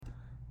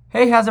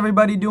Hey, how's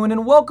everybody doing?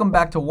 And welcome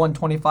back to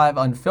 125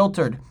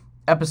 Unfiltered,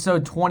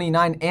 episode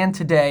 29. And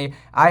today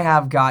I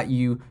have got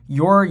you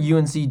your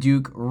UNC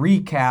Duke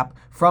recap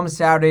from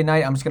Saturday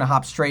night. I'm just going to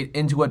hop straight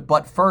into it.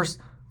 But first,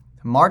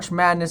 March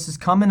Madness is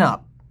coming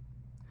up.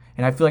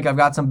 And I feel like I've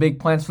got some big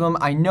plans for them.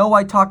 I know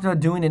I talked about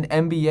doing an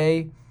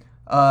NBA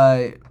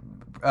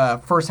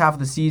first half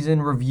of the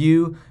season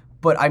review,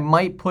 but I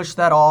might push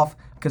that off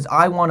because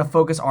I want to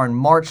focus on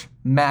March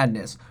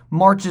Madness.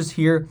 March is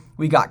here.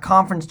 We got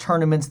conference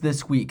tournaments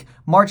this week.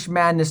 March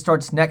Madness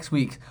starts next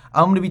week.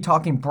 I'm going to be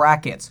talking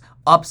brackets,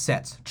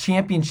 upsets,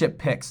 championship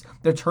picks,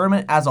 the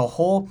tournament as a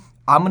whole.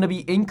 I'm going to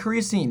be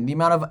increasing the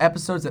amount of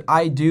episodes that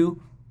I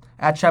do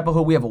at Chapel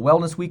Hill. We have a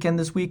wellness weekend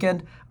this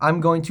weekend.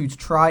 I'm going to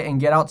try and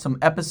get out some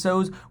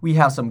episodes. We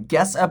have some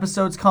guest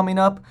episodes coming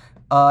up,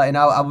 and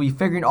I'll be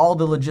figuring all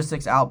the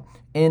logistics out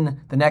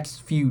in the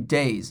next few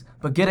days.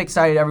 But get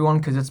excited, everyone,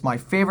 because it's my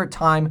favorite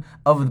time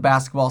of the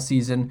basketball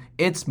season.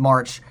 It's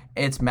March.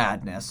 It's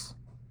madness.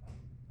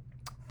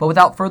 But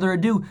without further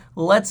ado,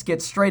 let's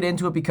get straight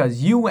into it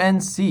because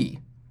UNC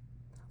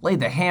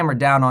laid the hammer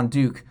down on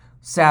Duke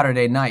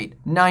Saturday night,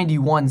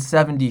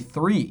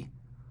 91-73.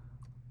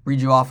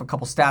 Read you off a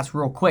couple stats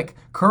real quick.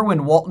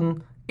 Kerwin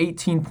Walton,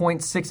 18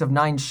 points, 6 of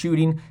 9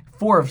 shooting,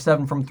 4 of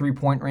 7 from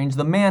three-point range.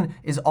 The man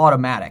is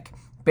automatic.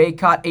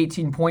 Bacot,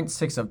 18 points,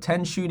 6 of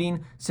 10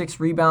 shooting, 6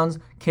 rebounds.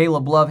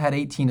 Caleb Love had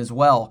 18 as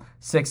well,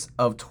 6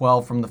 of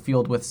 12 from the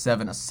field with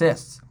 7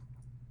 assists.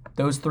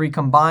 Those three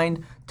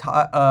combined,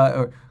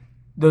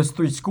 those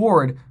three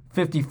scored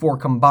 54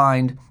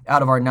 combined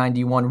out of our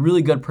 91.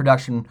 Really good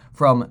production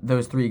from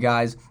those three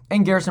guys.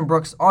 And Garrison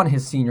Brooks on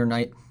his senior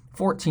night,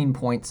 14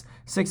 points,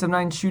 6 of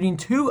 9 shooting,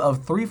 2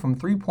 of 3 from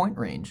three-point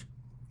range.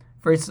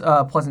 Very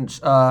pleasant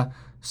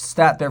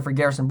stat there for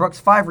Garrison Brooks,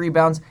 5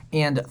 rebounds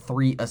and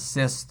 3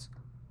 assists.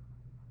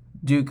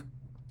 Duke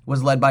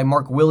was led by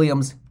Mark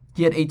Williams.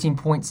 He had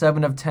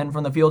 18.7 of 10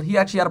 from the field. He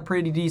actually had a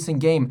pretty decent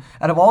game.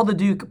 Out of all the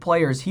Duke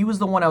players, he was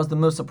the one I was the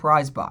most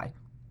surprised by.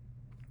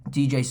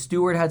 DJ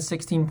Stewart had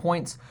 16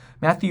 points.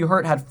 Matthew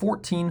Hurt had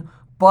 14,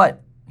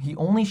 but he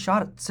only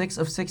shot 6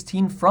 of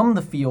 16 from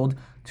the field,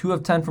 2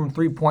 of 10 from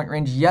three-point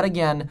range. Yet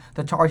again,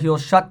 the Tar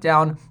Heels shut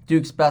down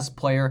Duke's best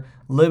player,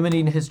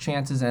 limiting his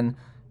chances, and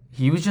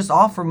he was just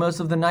off for most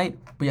of the night,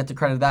 but you have to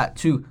credit that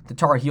to the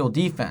Tar Heel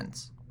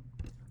defense.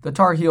 The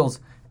Tar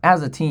Heels,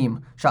 as a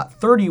team, shot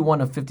 31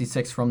 of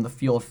 56 from the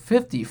field,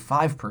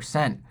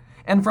 55%.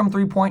 And from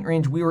three-point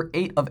range, we were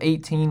 8 of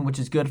 18, which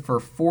is good for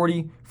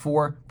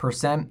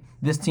 44%.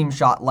 This team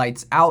shot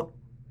lights out.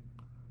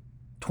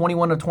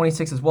 21 of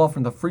 26 as well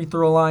from the free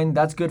throw line.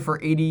 That's good for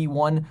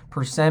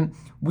 81%.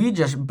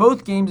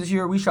 Both games this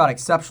year, we shot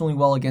exceptionally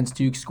well against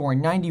Duke, scoring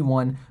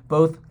 91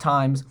 both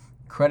times.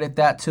 Credit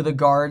that to the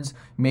guards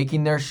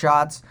making their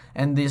shots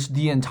and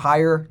the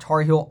entire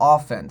Tar Heel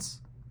offense.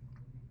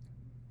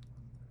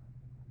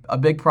 A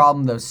big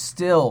problem, though,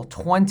 still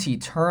 20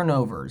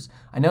 turnovers.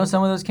 I know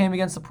some of those came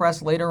against the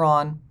press later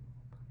on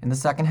in the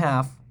second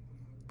half,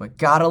 but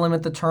gotta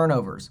limit the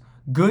turnovers.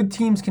 Good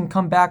teams can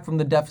come back from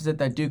the deficit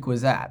that Duke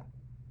was at.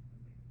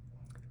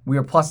 We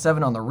were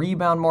 +7 on the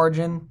rebound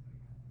margin.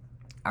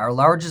 Our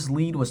largest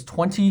lead was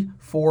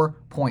 24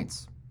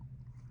 points.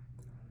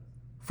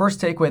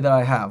 First takeaway that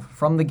I have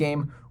from the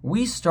game,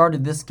 we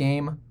started this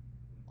game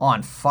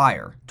on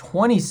fire,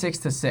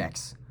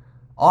 26-6.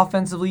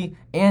 Offensively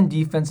and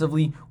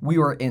defensively, we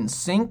were in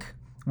sync.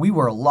 We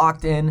were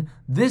locked in.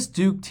 This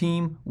Duke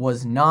team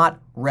was not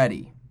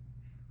ready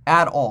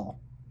at all.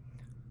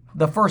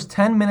 The first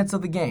 10 minutes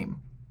of the game,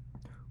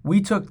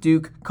 we took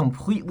Duke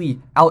completely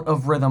out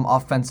of rhythm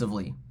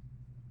offensively.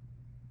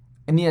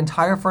 In the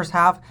entire first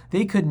half,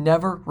 they could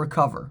never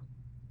recover.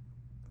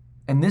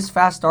 And this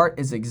fast start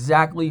is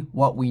exactly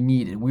what we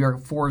needed. We are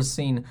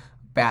forcing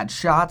bad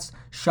shots,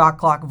 shot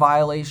clock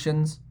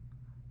violations,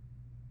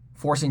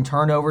 forcing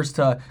turnovers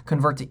to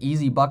convert to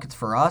easy buckets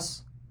for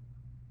us.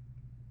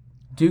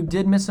 Duke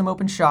did miss some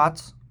open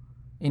shots.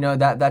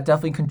 That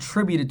definitely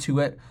contributed to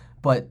it.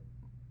 But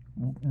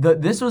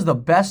this was the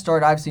best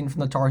start I've seen from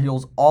the Tar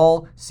Heels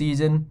all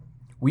season.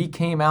 We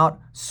came out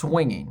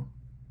swinging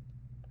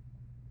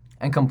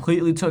and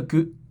completely took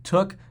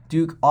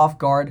Duke off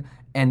guard,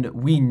 and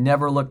we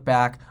never looked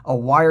back. A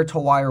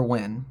wire-to-wire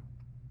win.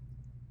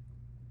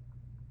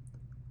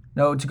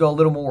 Now, to go a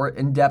little more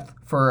in-depth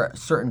for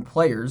certain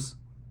players,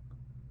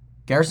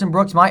 Garrison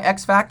Brooks, my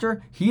X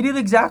factor, he did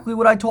exactly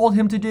what I told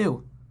him to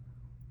do.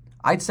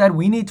 I said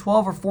we need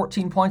 12 or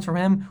 14 points from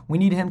him. We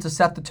need him to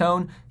set the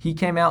tone. He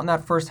came out in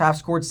that first half,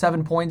 scored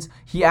 7 points.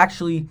 He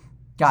actually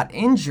got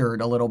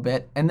injured a little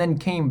bit and then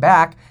came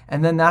back,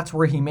 and then that's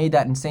where he made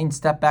that insane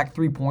step-back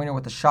three-pointer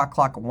with the shot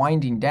clock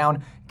winding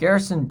down.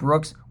 Garrison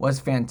Brooks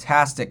was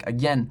fantastic.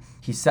 Again,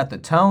 he set the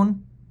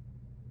tone,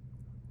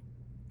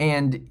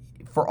 and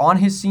on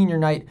his senior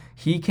night,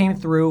 he came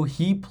through.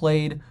 He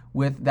played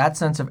with that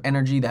sense of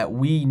energy that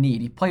we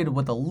need. He played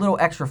with a little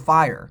extra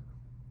fire,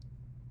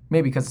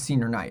 maybe because of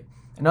senior night.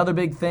 Another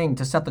big thing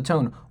to set the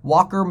tone,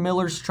 Walker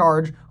Miller's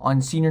charge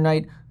on senior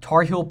night.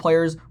 Tar Heel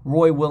players,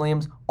 Roy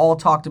Williams, all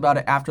talked about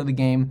it after the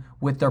game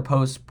with their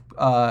post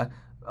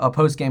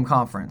post-game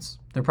conference,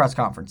 their press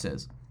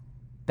conferences.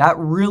 That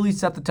really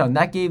set the tone.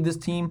 That gave this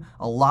team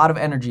a lot of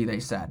energy, they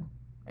said.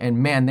 And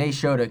man, they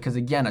showed it because,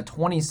 again, a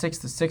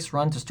 26-6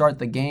 run to start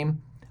the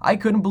game, I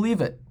couldn't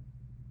believe it.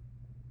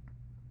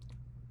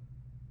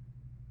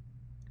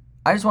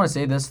 I just want to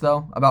say this,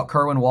 though, about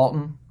Kerwin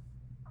Walton.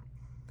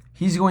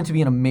 He's going to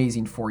be an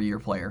amazing 4-year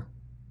player.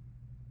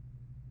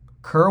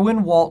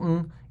 Kerwin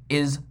Walton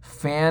is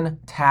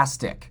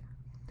fantastic.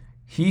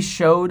 He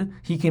showed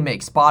he can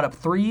make spot-up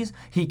threes.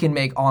 He can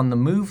make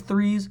on-the-move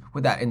threes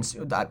with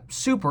that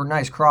super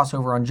nice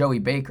crossover on Joey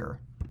Baker.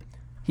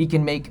 He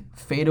can make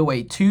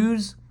fadeaway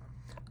twos.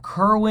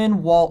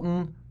 Kerwin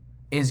Walton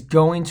is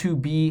going to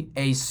be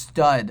a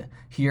stud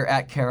here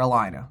at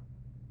Carolina.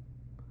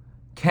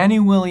 Kenny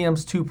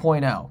Williams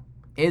 2.0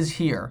 is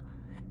here.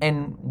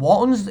 And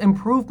Walton's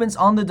improvements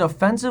on the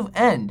defensive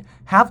end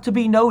have to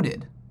be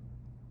noted.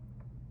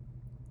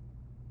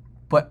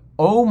 But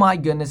oh my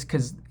goodness,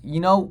 because,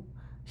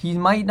 he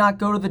might not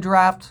go to the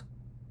draft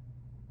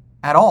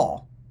at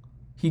all.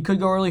 He could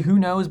go early, who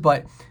knows,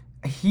 but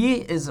he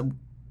is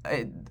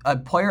a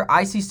player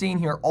I see staying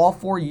here all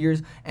 4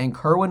 years, and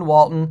Kerwin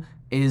Walton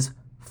is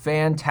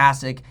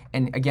fantastic.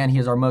 And again, he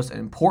is our most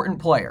important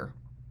player.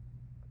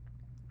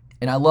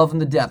 And I love him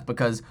to death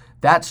because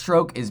that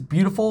stroke is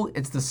beautiful.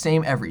 It's the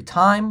same every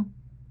time.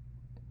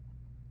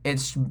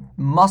 It's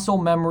muscle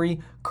memory.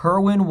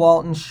 Kerwin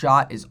Walton's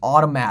shot is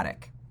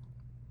automatic.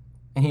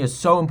 And he is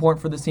so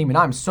important for this team, and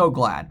I'm so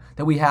glad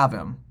that we have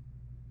him.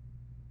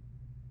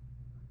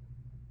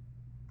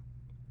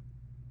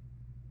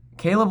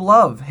 Caleb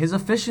Love, his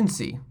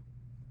efficiency.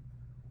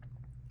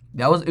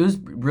 It was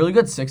really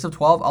good. 6 of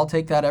 12. I'll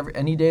take that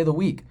any day of the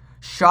week.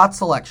 Shot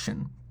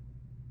selection.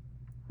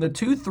 The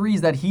 2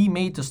 threes that he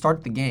made to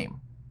start the game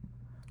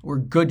were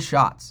good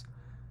shots.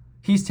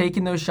 He's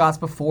taken those shots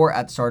before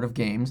at start of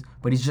games,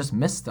 but he's just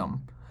missed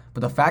them.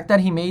 But the fact that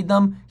he made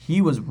them, he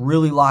was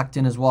really locked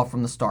in as well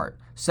from the start.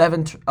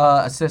 7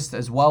 assists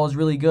as well is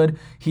really good.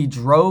 He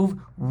drove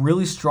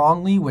really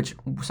strongly, which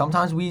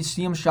sometimes we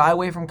see him shy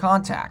away from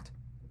contact.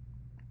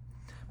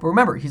 But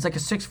remember, he's like a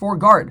 6'4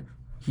 guard.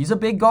 He's a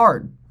big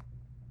guard.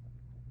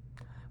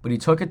 But he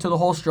took it to the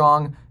hole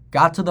strong,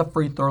 got to the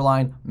free throw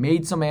line,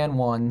 made some and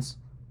ones.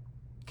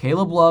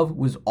 Caleb Love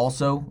was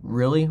also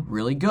really,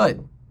 really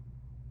good.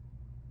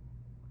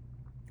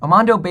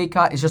 Armando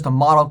Bacot is just a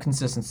model of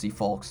consistency,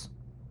 folks.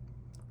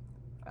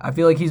 I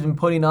feel like he's been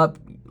putting up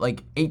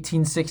like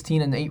 18,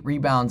 16, and 8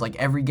 rebounds like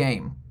every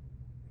game.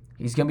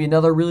 He's going to be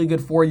another really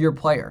good 4-year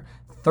player.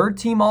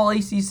 3rd-team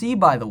All-ACC,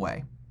 by the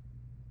way.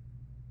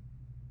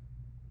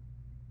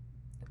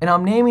 And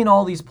I'm naming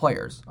all these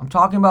players. I'm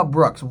talking about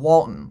Brooks,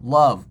 Walton,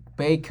 Love,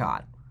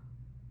 Bacot,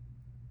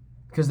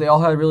 because they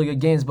all had really good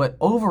games. But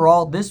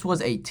overall, this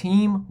was a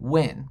team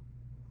win.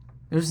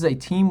 This is a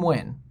team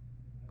win.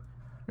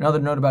 Another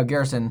note about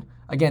Garrison.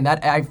 Again,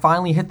 that I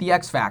finally hit the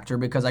X factor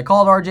because I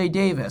called RJ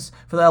Davis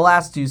for that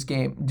last Duke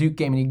game,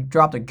 and he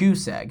dropped a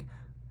goose egg.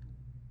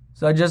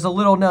 So just a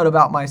little note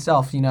about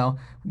myself. We don't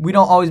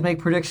always make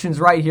predictions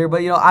right here,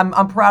 but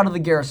I'm proud of the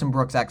Garrison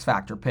Brooks X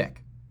factor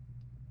pick.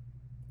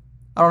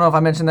 I don't know if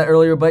I mentioned that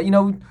earlier, but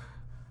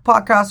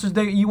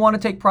podcasters, you want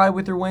to take pride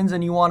with your wins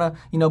and you want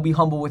to be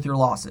humble with your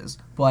losses.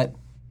 But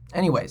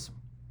anyways,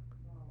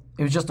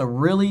 it was just a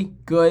really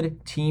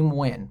good team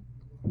win.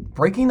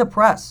 Breaking the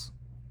press.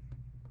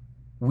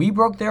 We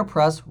broke their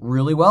press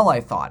really well, I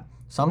thought.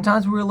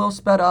 Sometimes we were a little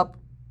sped up.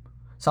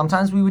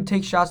 Sometimes we would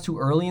take shots too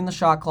early in the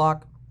shot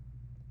clock.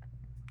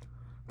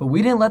 But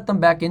we didn't let them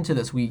back into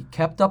this. We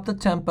kept up the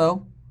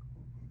tempo.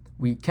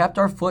 We kept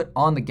our foot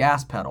on the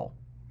gas pedal.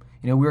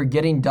 We were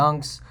getting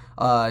dunks,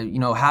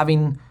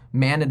 having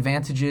man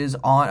advantages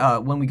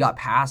on when we got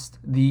past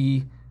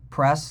the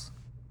press.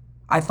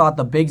 I thought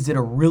the bigs did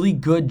a really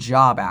good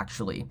job,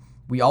 actually.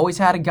 We always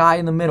had a guy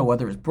in the middle,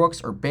 whether it was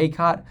Brooks or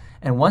Bacot,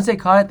 and once they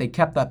caught it, they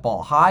kept that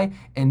ball high,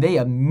 and they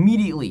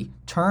immediately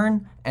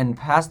turned and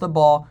passed the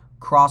ball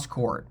cross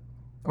court.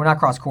 Or not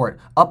cross court,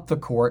 up the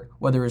court,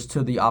 whether it's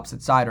to the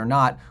opposite side or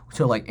not,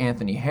 to like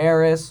Anthony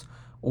Harris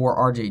or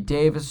RJ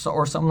Davis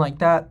or something like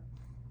that.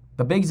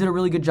 The bigs did a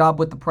really good job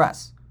with the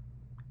press.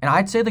 And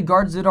I'd say the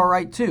guards did all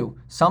right too.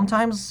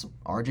 Sometimes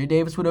RJ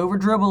Davis would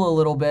over-dribble a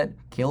little bit.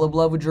 Caleb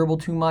Love would dribble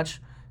too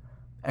much.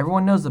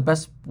 Everyone knows the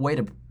best way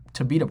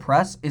to beat a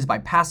press is by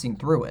passing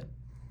through it.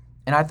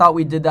 And I thought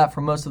we did that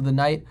for most of the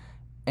night.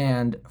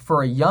 And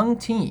for a young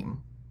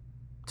team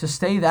to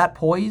stay that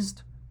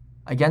poised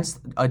against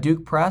a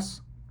Duke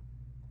press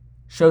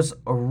shows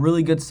a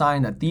really good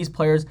sign that these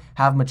players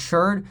have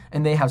matured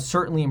and they have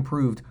certainly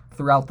improved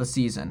throughout the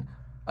season.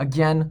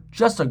 Again,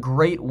 just a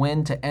great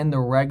win to end the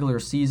regular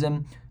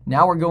season.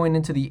 Now we're going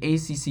into the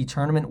ACC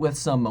tournament with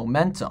some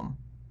momentum.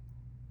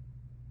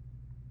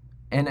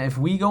 And if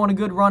we go on a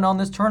good run on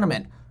this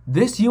tournament,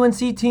 this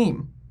UNC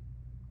team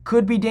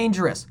could be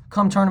dangerous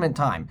come tournament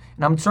time.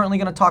 And I'm certainly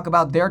going to talk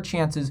about their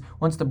chances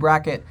once the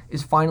bracket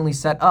is finally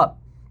set up.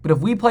 But if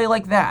we play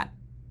like that,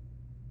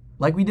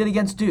 like we did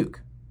against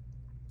Duke,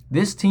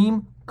 this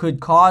team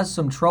could cause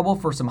some trouble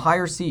for some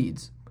higher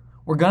seeds.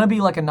 We're going to be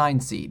like a 9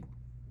 seed.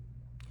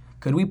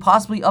 Could we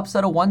possibly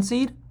upset a 1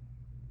 seed?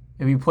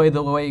 If we play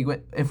the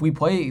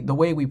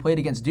way we played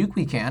against Duke,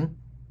 we can.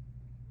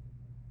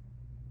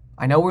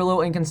 I know we're a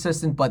little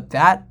inconsistent, but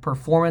that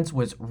performance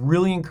was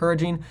really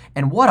encouraging.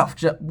 And what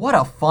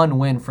a fun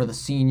win for the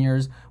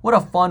seniors. What a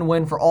fun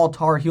win for all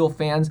Tar Heel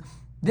fans.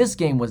 This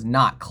game was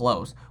not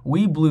close.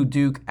 We blew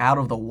Duke out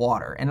of the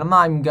water. And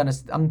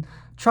I'm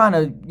trying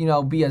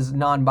to, be as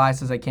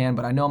non-biased as I can,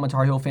 but I know I'm a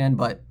Tar Heel fan,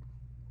 but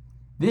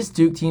this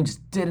Duke team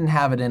just didn't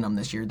have it in them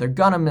this year. They're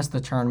going to miss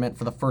the tournament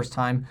for the first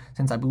time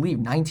since, I believe,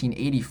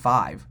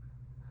 1985.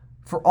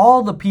 For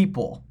all the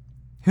people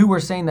who were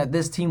saying that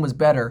this team was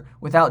better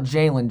without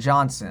Jalen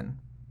Johnson,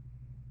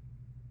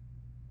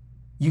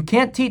 you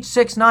can't teach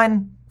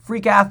 6'9"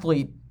 freak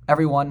athlete,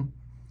 everyone.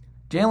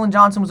 Jalen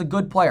Johnson was a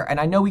good player, and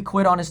I know he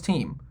quit on his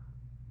team.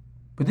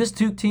 But this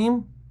Duke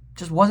team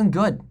just wasn't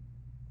good.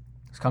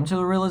 Let's come to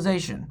the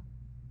realization.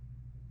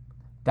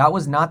 That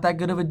was not that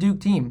good of a Duke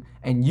team,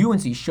 and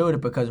UNC showed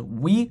it because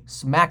we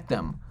smacked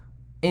them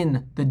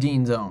in the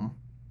Dean Zone.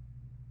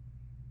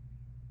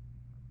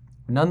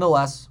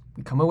 Nonetheless,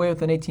 we come away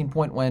with an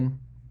 18-point win.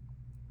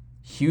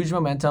 Huge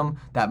momentum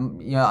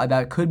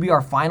that could be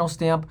our final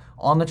stamp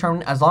on the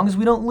tournament, as long as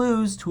we don't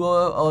lose to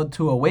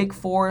a Wake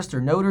Forest or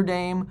Notre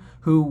Dame,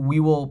 who we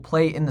will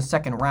play in the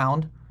second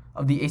round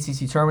of the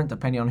ACC tournament,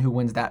 depending on who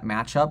wins that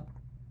matchup.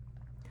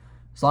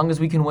 As long as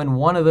we can win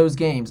one of those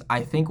games,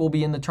 I think we'll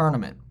be in the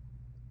tournament.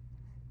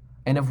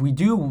 And if we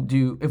do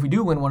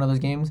win one of those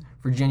games,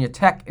 Virginia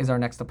Tech is our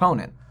next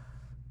opponent.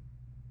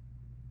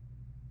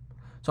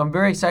 So I'm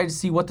very excited to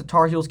see what the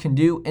Tar Heels can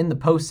do in the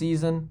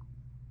postseason.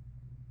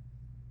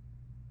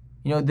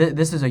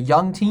 This is a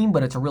young team,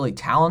 but it's a really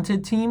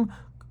talented team.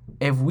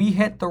 If we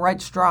hit the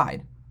right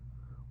stride,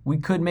 we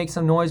could make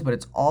some noise, but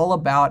it's all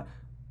about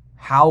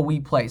how we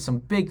play. Some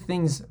big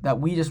things that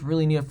we just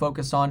really need to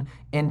focus on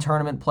in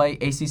tournament play,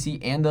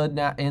 ACC and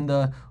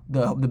the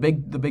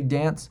big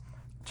dance.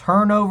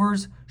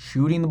 Turnovers,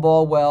 shooting the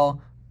ball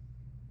well,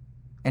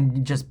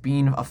 and just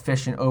being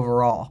efficient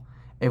overall.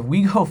 If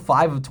we go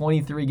 5 of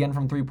 23 again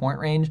from three-point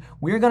range,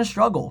 we're going to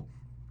struggle.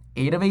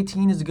 8 of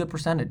 18 is a good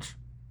percentage.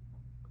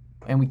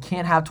 And we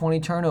can't have 20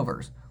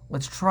 turnovers.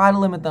 Let's try to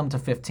limit them to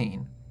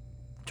 15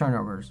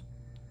 turnovers.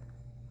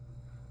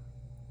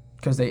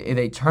 Because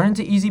they turn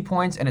into easy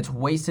points and it's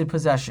wasted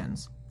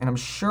possessions. And I'm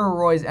sure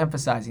Roy's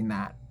emphasizing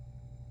that.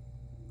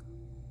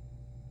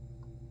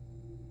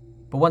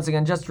 But once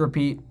again, just to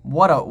repeat,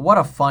 what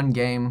a fun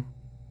game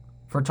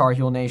for Tar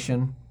Heel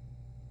Nation.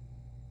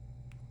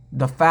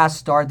 The fast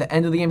start, the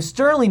end of the game.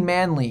 Sterling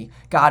Manley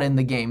got in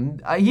the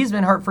game. He's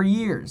been hurt for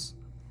years.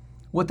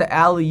 With the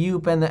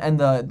alley-oop and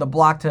the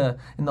block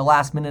in the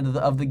last minute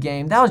of the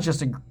game. That was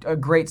just a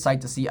great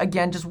sight to see.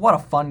 Again, just what a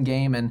fun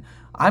game, and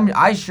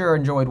I sure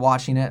enjoyed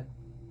watching it.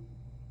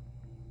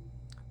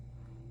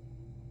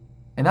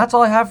 And that's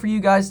all I have for you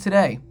guys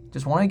today.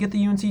 Just want to get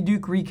the UNC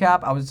Duke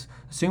recap. I was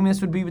assuming this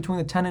would be between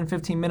the 10 and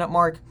 15 minute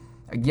mark.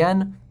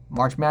 Again,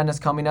 March Madness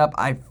coming up.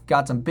 I've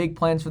got some big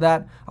plans for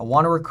that. I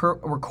want to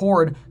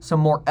record some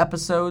more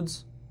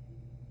episodes,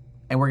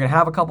 and we're going to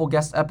have a couple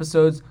guest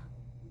episodes.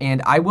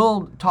 And I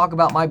will talk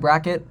about my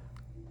bracket.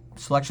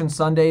 Selection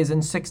Sunday is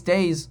in 6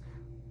 days.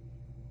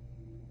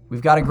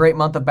 We've got a great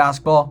month of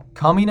basketball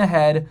coming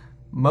ahead.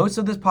 Most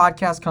of this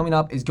podcast coming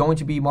up is going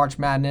to be March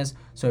Madness.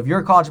 So if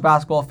you're a college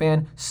basketball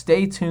fan,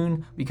 stay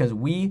tuned because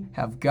we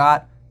have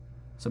got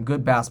some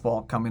good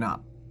basketball coming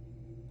up.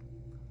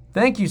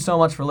 Thank you so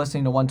much for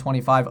listening to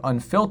 125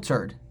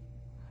 Unfiltered.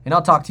 And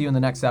I'll talk to you in the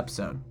next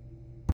episode.